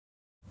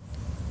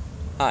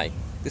Hi,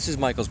 this is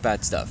Michael's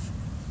Bat Stuff,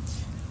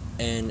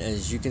 and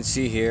as you can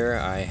see here,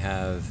 I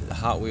have the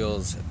Hot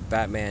Wheels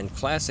Batman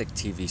Classic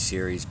TV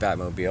series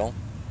Batmobile.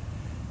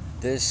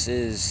 This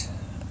is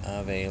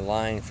of a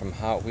line from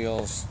Hot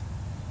Wheels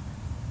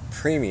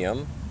Premium.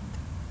 You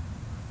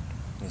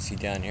can see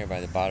down here by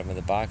the bottom of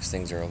the box,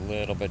 things are a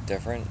little bit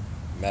different.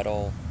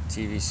 Metal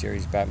TV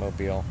series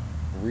Batmobile,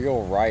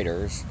 real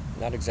riders.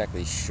 Not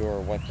exactly sure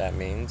what that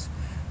means,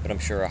 but I'm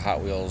sure a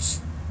Hot Wheels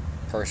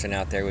person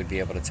out there would be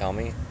able to tell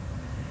me.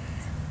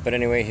 But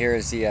anyway, here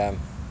is the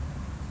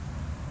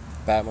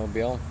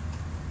Batmobile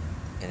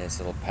and its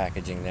little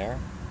packaging there.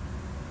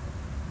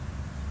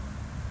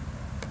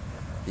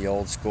 The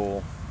old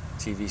school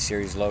TV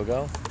series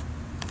logo.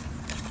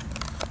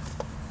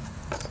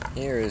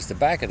 Here is the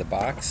back of the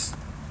box.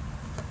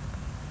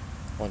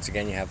 Once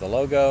again, you have the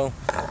logo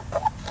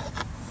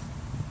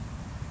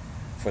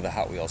for the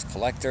Hot Wheels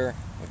collector,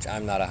 which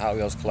I'm not a Hot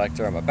Wheels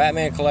collector, I'm a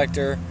Batman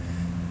collector,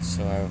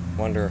 so I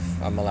wonder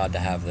if I'm allowed to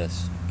have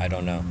this. I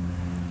don't know.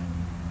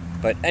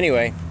 But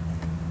anyway,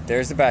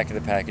 there's the back of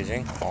the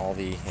packaging, all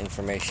the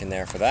information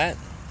there for that.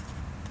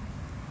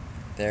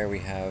 There we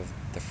have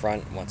the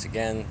front, once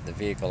again, the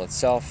vehicle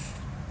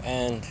itself,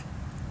 and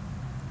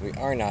we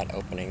are not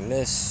opening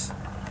this.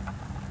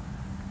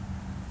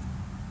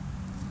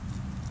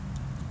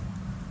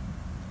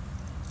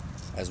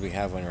 As we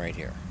have one right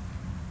here.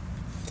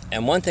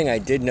 And one thing I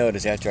did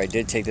notice after I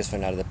did take this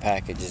one out of the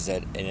package is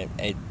that,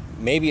 and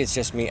maybe it's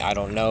just me, I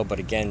don't know, but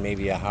again,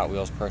 maybe a Hot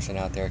Wheels person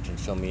out there can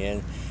fill me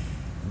in.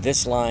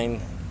 This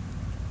line,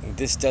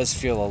 this does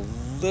feel a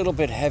little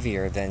bit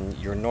heavier than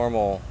your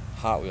normal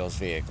Hot Wheels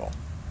vehicle.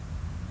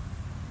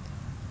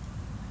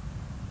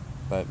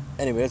 But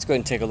anyway, let's go ahead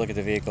and take a look at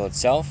the vehicle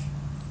itself.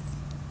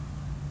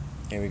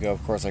 Here we go,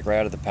 of course, like right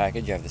out of the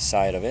package, you have the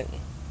side of it.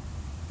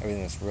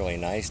 Everything looks really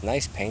nice.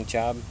 Nice paint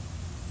job.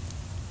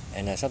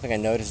 And something I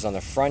noticed is on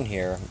the front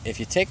here, if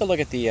you take a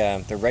look at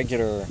the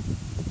regular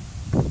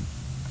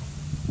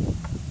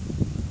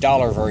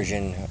dollar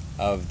version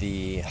of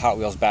the Hot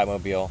Wheels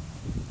Batmobile,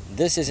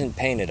 this isn't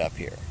painted up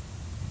here.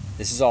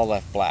 This is all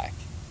left black.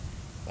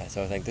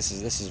 So I think this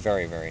is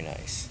very, very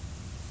nice.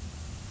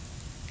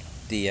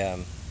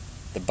 The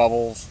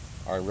bubbles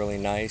are really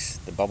nice.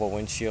 The bubble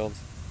windshield.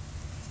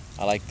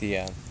 I like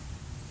the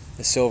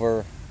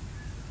silver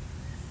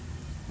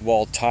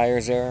walled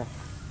tires there.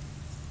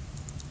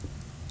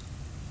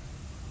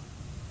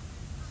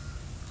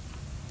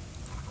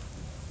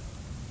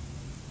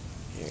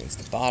 Here's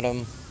the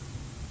bottom.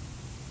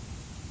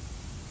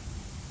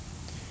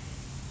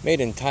 Made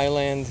in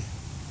Thailand.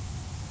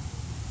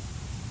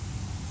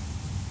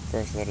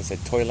 First I thought it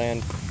said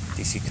Toyland,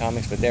 DC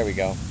Comics, but there we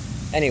go.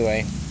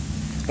 Anyway,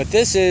 but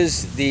this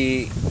is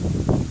the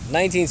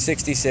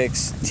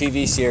 1966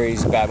 TV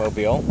series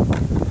Batmobile.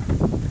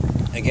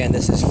 Again,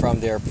 this is from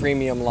their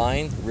premium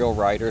line, Real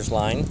Riders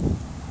line,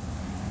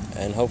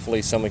 and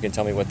hopefully someone can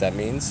tell me what that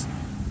means.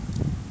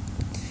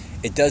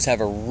 It does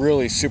have a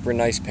really super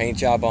nice paint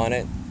job on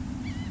it.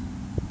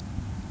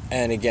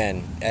 And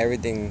again,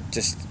 everything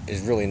just is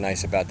really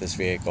nice about this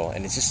vehicle,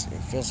 and it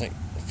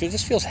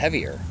just feels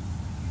heavier.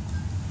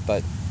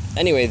 But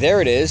anyway, there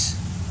it is.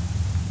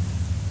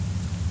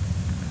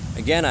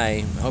 Again, I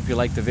hope you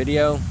liked the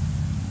video.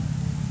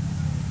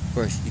 Of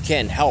course, you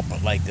can't help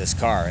but like this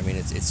car. I mean,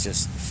 it's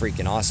just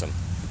freaking awesome.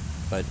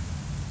 But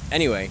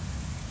anyway,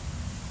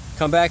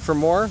 come back for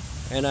more,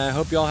 and I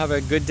hope you all have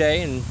a good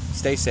day and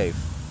stay safe.